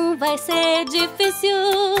 não vai ser difícil.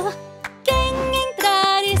 Quem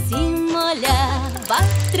entrar e se molhar vai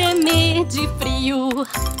tremer de frio.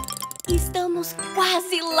 Estamos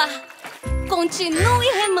quase lá. Continue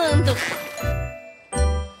remando.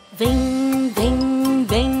 Vem, vem,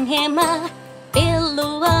 vem remar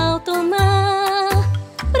pelo alto mar.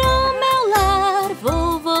 Pro meu lar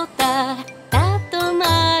vou voltar pra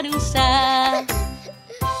tomar um chá.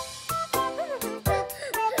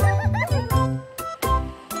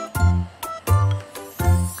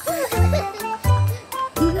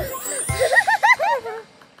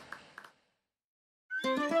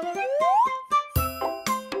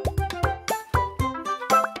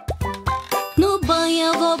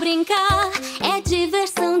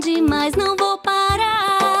 demais, não vou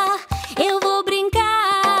parar. Eu vou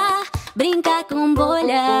brincar, brincar com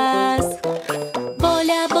bolhas.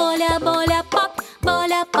 Bolha, bolha, bolha, pop,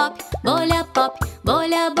 bolha, pop, bolha, pop,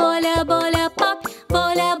 bolha, bolha, bolha, pop,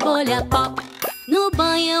 bolha, bolha, pop. No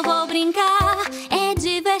banho eu vou brincar, é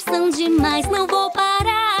diversão demais, não vou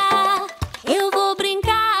parar. Eu vou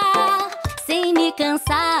brincar, sem me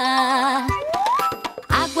cansar.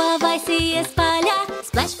 Água vai se espalhar,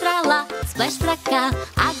 splash pra lá, splash pra cá.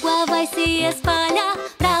 Água vai se espalhar,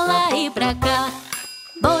 pra lá e pra cá.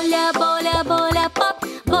 Bolha, bolha, bolha,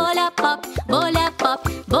 pop, bolha, pop, bolha,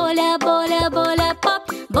 pop, bolha, bolha, bolha,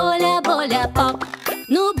 pop, bolha, bolha, pop.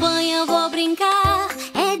 No banho eu vou brincar,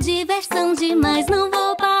 é diversão demais, não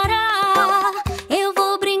vou parar. Eu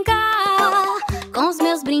vou brincar com os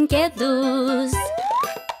meus brinquedos.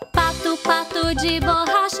 Pato, pato de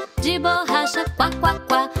borracha, quá, quá,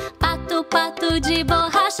 quá. Pato, pato de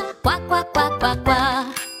borracha, quá, quá, quá, quá, quá.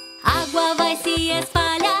 Água vai se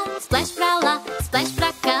espalhar, splash pra lá, splash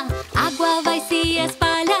pra cá. Água vai se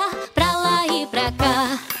espalhar, pra lá e pra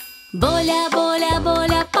cá. Bolha, bolha,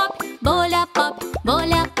 bolha, pop, bolha, pop,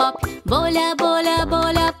 bolha, pop, bolha, bolha,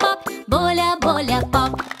 bolha, pop, bolha, bolha,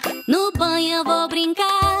 pop. No banho eu vou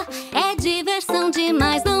brincar, é diversão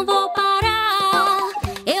demais, não vou parar.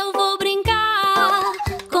 Eu vou brincar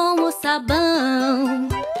com o sabão.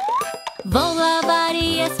 Vou lavar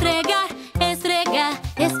e esfregar, esfregar,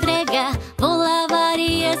 esfregar. Vou lavar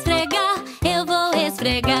e esfregar, eu vou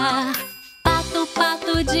esfregar. Pato,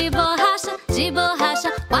 pato de borracha,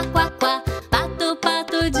 quá, quá, quá. Pato,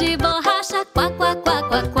 pato de borracha, quá, quá, quá,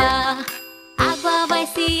 quá, quá. Água vai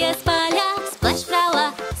se espalhar, splash pra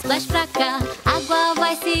lá, splash pra cá. Água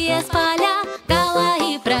vai se espalhar, pra lá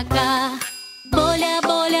e pra cá. Bolha,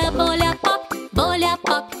 bolha, bolha, pop, bolha,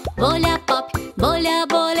 pop, bolha, pop, bolha,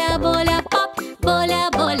 bolha, bolha, pop, bolha,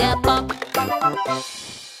 bolha, pop.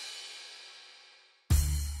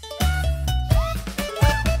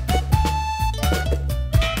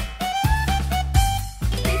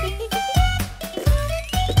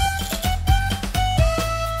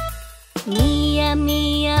 Mia,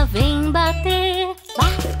 Mia, vem bater,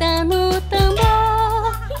 bata no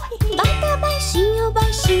tambor. Bata baixinho,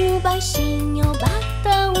 baixinho, baixinho,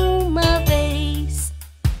 bata uma vez.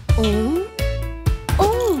 Um.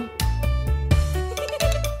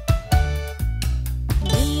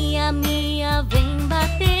 Mia, Mia, vem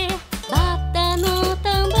bater, bata no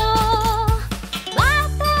tambor.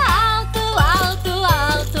 Bata alto, alto,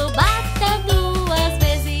 alto, bata duas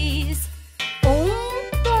vezes.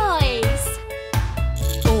 Dois.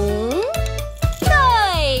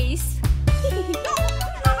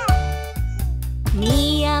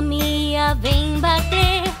 Mia, Mia, vem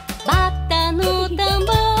bater, bata no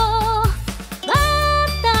tambor.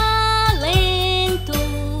 Bata lento,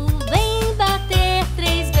 vem bater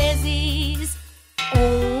 3 vezes.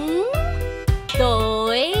 1,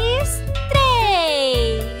 2,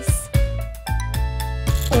 3.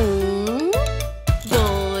 1,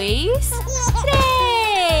 2,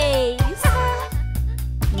 3.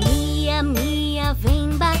 Mia, Mia, vem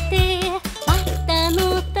bater, bata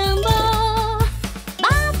no tambor.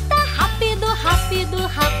 Bata rápido, rápido,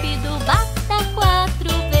 rápido, bata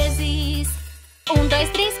 4 vezes. 1, 2,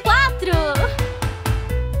 3, 4.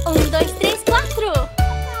 1, 2, 3, 4.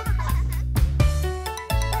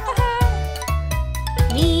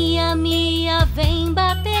 Mia, Mia, vem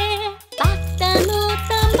bater, bata no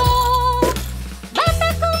tambor. Bata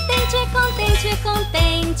contente, contente,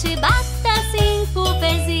 contente, bata 5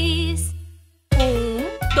 vezes.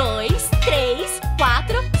 1, 2, 3,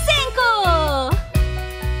 4, 5.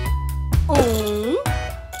 1,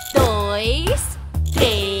 2,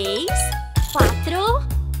 3, 4,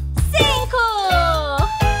 5.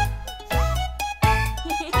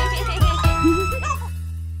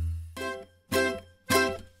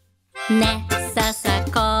 Nessa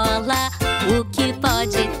sacola, o que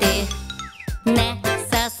pode ter?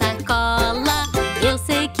 Nessa sacola, eu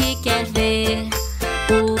sei que quer ver.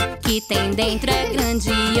 O que tem dentro é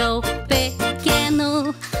grande ou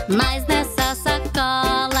pequeno, mas nessa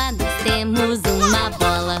sacola nós temos uma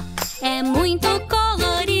bola. É muito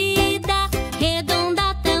colorida,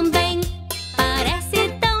 redonda também. Parece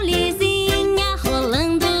tão lisinha,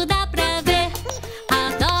 rolando dá pra ver.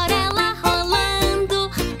 Adoro ela rolando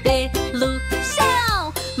pelo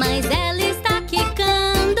chão, mas ela está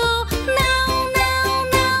quicando. Não, não,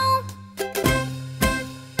 não.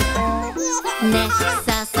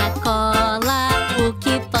 Nessa sacola, o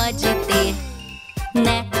que pode ter?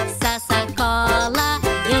 Nessa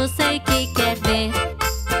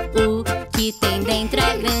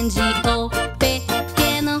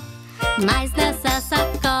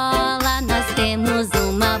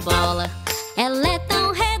uma bola.